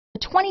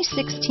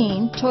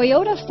2016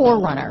 Toyota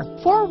 4Runner.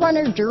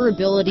 4Runner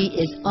durability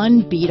is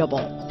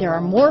unbeatable. There are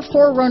more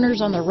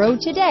 4Runners on the road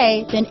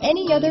today than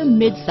any other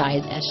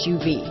midsize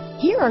SUV.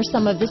 Here are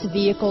some of this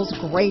vehicle's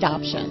great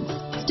options: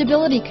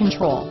 stability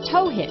control,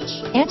 tow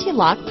hitch,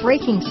 anti-lock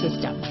braking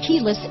system,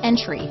 keyless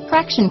entry,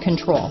 traction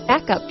control,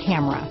 backup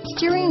camera,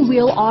 steering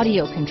wheel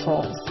audio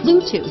controls,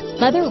 Bluetooth,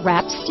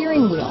 leather-wrapped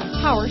steering wheel,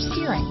 power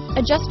steering,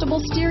 adjustable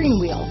steering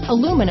wheel,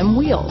 aluminum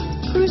wheels,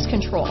 cruise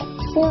control,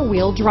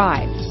 four-wheel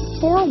drive,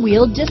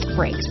 four-wheel disc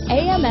brakes,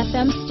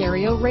 AM/FM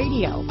stereo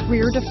radio,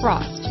 rear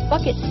defrost,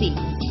 bucket seats,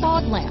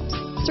 fog lamps.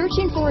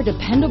 Searching for a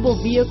dependable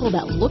vehicle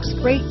that looks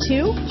great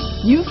too?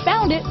 You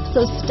found it,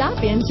 so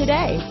stop in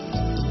today.